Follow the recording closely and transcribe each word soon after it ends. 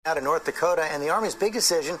Out of North Dakota and the Army's big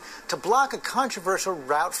decision to block a controversial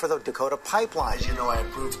route for the Dakota pipeline. As you know, I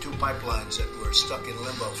approved 2 pipelines that were stuck in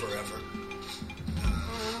limbo forever.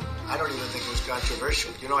 I don't even think it was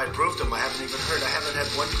controversial. You know, I approved them. I haven't had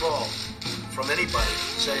one call from anybody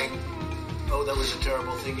saying, oh, that was a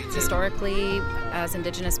terrible thing you did. Historically, as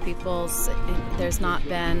Indigenous peoples, there's not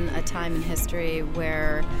been a time in history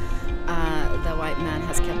where the white man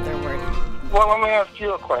has kept their word. Well, let me ask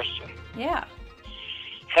you a question. Yeah.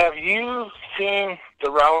 Have you seen the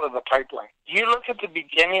route of the pipeline? You look at the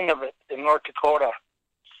beginning of it in North Dakota.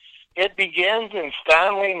 It begins in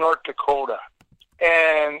Stanley, North Dakota.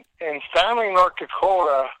 And in Stanley, North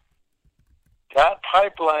Dakota, that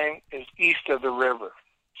pipeline is east of the river.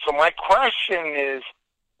 So my question is,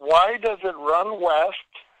 why does it run west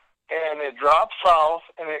and it drops south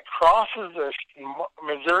and it crosses the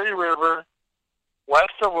Missouri River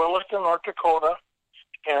west of Williston, North Dakota,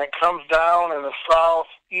 and it comes down in the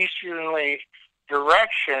southeasterly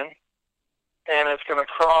direction, and it's going to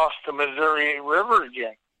cross the Missouri River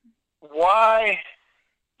again? Why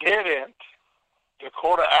didn't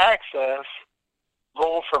Dakota Access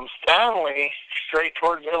go from Stanley straight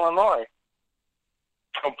towards Illinois,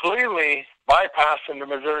 completely bypassing the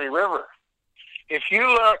Missouri River? If you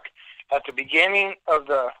look at the beginning of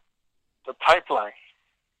the pipeline,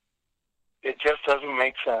 it just doesn't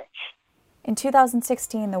make sense. In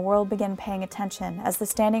 2016, the world began paying attention as the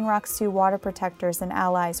Standing Rock Sioux water protectors and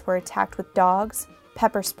allies were attacked with dogs,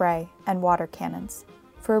 pepper spray, and water cannons.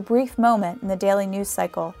 For a brief moment in the daily news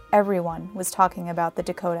cycle, everyone was talking about the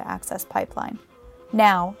Dakota Access Pipeline.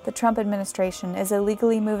 Now, the Trump administration is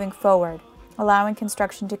illegally moving forward, allowing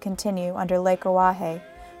construction to continue under Lake Oahe,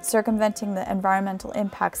 circumventing the environmental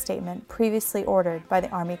impact statement previously ordered by the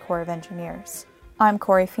Army Corps of Engineers. I'm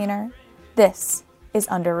Corey Feener. This is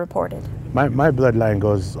Underreported. My bloodline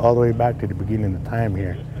goes all the way back to the beginning of time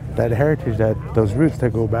here. That heritage, those roots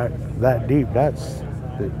that go back that deep, that's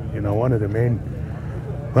one of the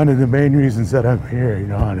main reasons that I'm here.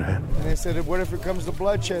 And they said, what if it comes to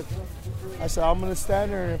bloodshed? I said, I'm going to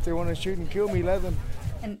stand there, and if they want to shoot and kill me, let them.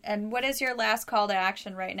 And what is your last call to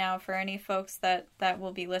action right now for any folks that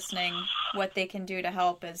will be listening, what they can do to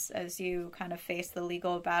help as you kind of face the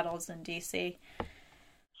legal battles in D.C.?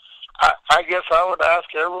 I guess I would ask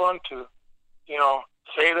everyone to,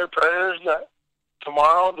 say their prayers that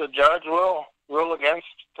tomorrow the judge will rule against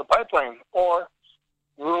the pipeline or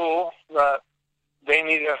rule that they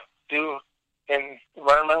need to do an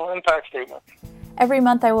environmental impact statement. Every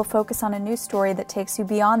month I will focus on a news story that takes you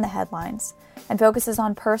beyond the headlines and focuses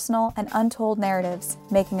on personal and untold narratives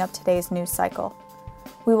making up today's news cycle.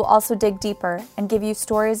 We will also dig deeper and give you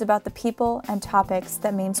stories about the people and topics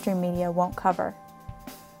that mainstream media won't cover.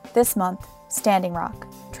 This month, Standing Rock,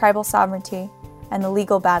 tribal sovereignty, and the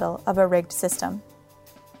legal battle of a rigged system.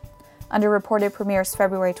 Underreported premieres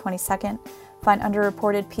February 22nd. Find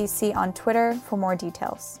Underreported PC on Twitter for more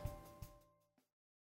details.